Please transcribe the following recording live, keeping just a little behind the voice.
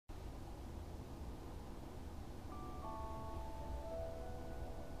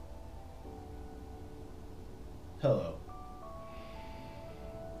Hello,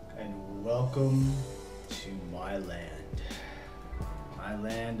 and welcome to my land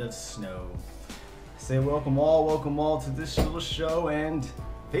of snow. I say welcome all to this little show and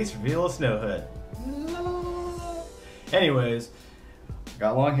face reveal of Snowhood. Anyways, I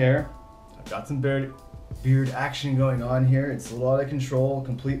got long hair, I've got some beard action going on here. It's a little out of control,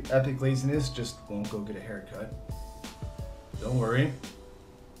 complete epic laziness, just won't go get a haircut. Don't worry,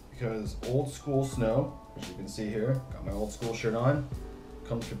 because old school Snow, as you can see here, got my old school shirt on,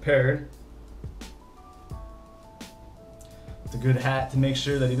 comes prepared. It's a good hat to make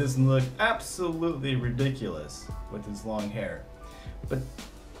sure that he doesn't look absolutely ridiculous with his long hair. But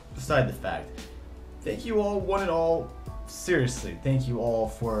beside the fact, thank you all, one and all, seriously, thank you all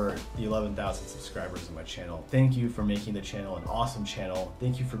for the 11,000 subscribers on my channel. Thank you for making the channel an awesome channel.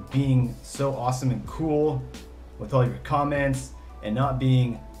 Thank you for being so awesome and cool with all your comments and not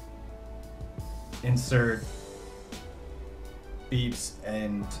being insert beeps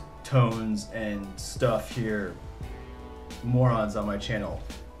and tones and stuff here morons on my channel.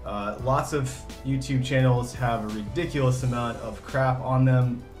 Lots of YouTube channels have a ridiculous amount of crap on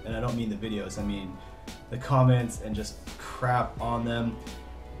them, and I don't mean the videos, I mean the comments and just crap on them.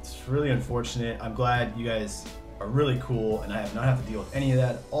 It's really unfortunate. I'm glad you guys are really cool and I have not had to deal with any of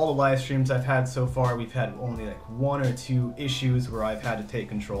that. All the live streams I've had so far, we've had only like 1 or 2 issues where I've had to take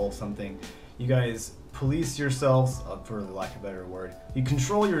control of something. You guys police yourselves, for the lack of a better word. You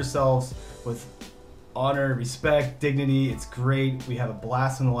control yourselves with honor, respect, dignity. It's great. We have a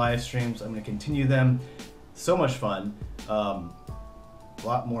blast on the live streams. I'm going to continue them. So much fun. A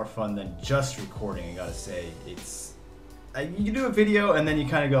lot more fun than just recording, I gotta say. It's you do a video and then you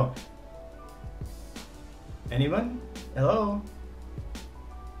kind of go, anyone? Hello?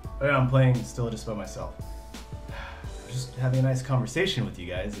 Oh yeah, I'm playing still just by myself. Just having a nice conversation with you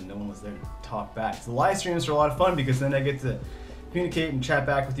guys and no one was there to talk back. So the live streams are a lot of fun because then I get to communicate and chat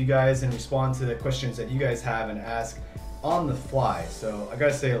back with you guys and respond to the questions that you guys have and ask on the fly. So I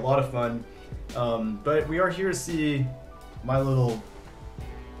gotta say, a lot of fun. But we are here to see my little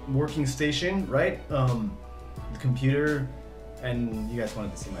working station, right? The computer, and you guys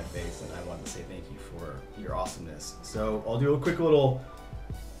wanted to see my face and I wanted to say thank you for your awesomeness. So I'll do a quick little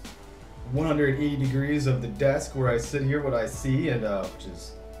 180 degrees of the desk where I sit here, what I see, and which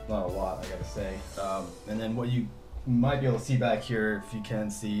is not a lot, I gotta say. And then what you might be able to see back here, if you can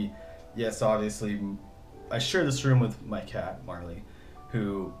see, yes, obviously, I share this room with my cat, Marley,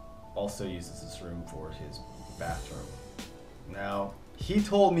 who also uses this room for his bathroom. Now, he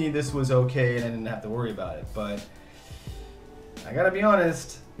told me this was okay and I didn't have to worry about it, but I gotta be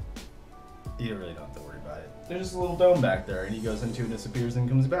honest, you really don't have to worry about it. There's just a little dome back there and he goes into and disappears and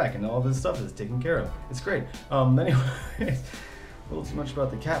comes back and all of this stuff is taken care of. It's great. Anyways, a little too much about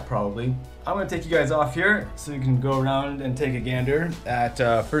the cat probably. I'm gonna take you guys off here so you can go around and take a gander at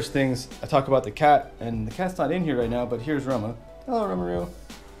first things. I talk about the cat, and the cat's not in here right now, but here's Roma. Hello, Romaru.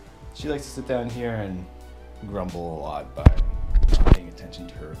 She likes to sit down here and grumble a lot by not paying attention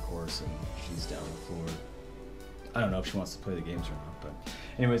to her, of course, and she's down on the floor. I don't know if she wants to play the games or not, but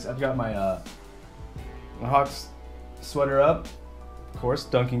anyways, I've got my my Hawks sweater up. Of course,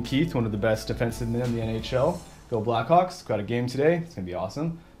 Duncan Keith, one of the best defensive men in the NHL. Go Blackhawks. Got a game today. It's gonna be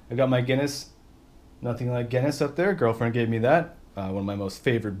awesome. I got my Guinness, nothing like Guinness up there. Girlfriend gave me that. One of my most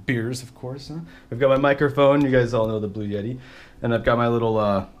favorite beers, of course. Huh? I've got my microphone. You guys all know the Blue Yeti, and I've got my little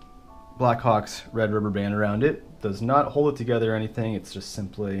Blackhawks red rubber band around it. Does not hold it together or anything. It's just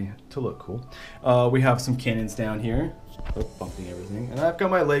simply to look cool. We have some cannons down here. Oh, bumping everything. And I've got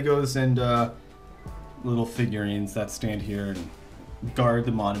my Legos and little figurines that stand here and guard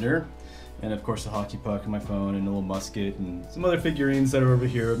the monitor. And of course a hockey puck and my phone and a little musket and some other figurines that are over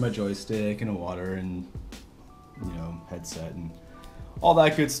here with my joystick and a water and, you know, headset and all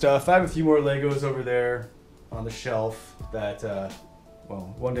that good stuff. I have a few more Legos over there on the shelf that,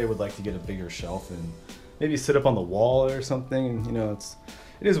 well, one day would like to get a bigger shelf and maybe sit up on the wall or something. And, you know,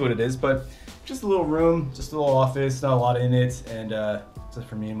 it is what it is, but just a little room, just a little office, not a lot in it, and except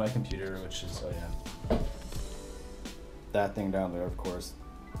for me and my computer, which is, oh yeah, that thing down there, of course.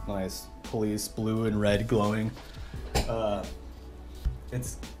 Nice police blue and red glowing.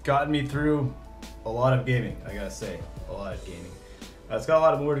 It's gotten me through a lot of gaming, I gotta say, a lot of gaming. It's got a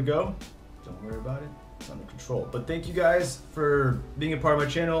lot more to go. Don't worry about it, it's under control. But thank you guys for being a part of my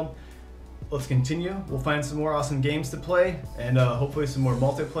channel. Let's continue. We'll find some more awesome games to play and hopefully some more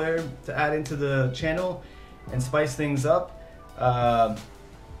multiplayer to add into the channel and spice things up.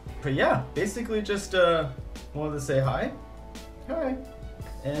 But yeah, basically just wanted to say hi. Hi.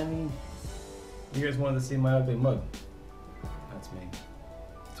 And you guys wanted to see my ugly mug. That's me.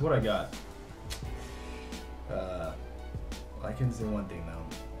 That's what I got. I can say one thing though.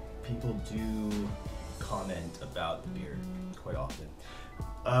 People do comment about the beard quite often.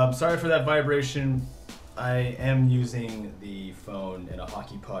 Sorry for that vibration. I am using the phone and a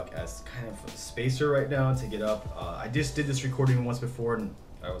hockey puck as kind of a spacer right now to get up. I just did this recording once before and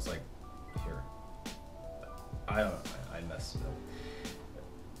I was like, here. I don't know, I messed it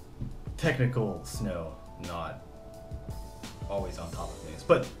up. Technical Snow, not always on top of things.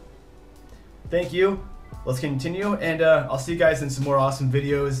 But thank you. Let's continue, and I'll see you guys in some more awesome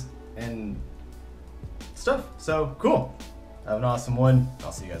videos and stuff. So cool. Have an awesome one.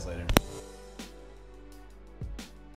 I'll see you guys later.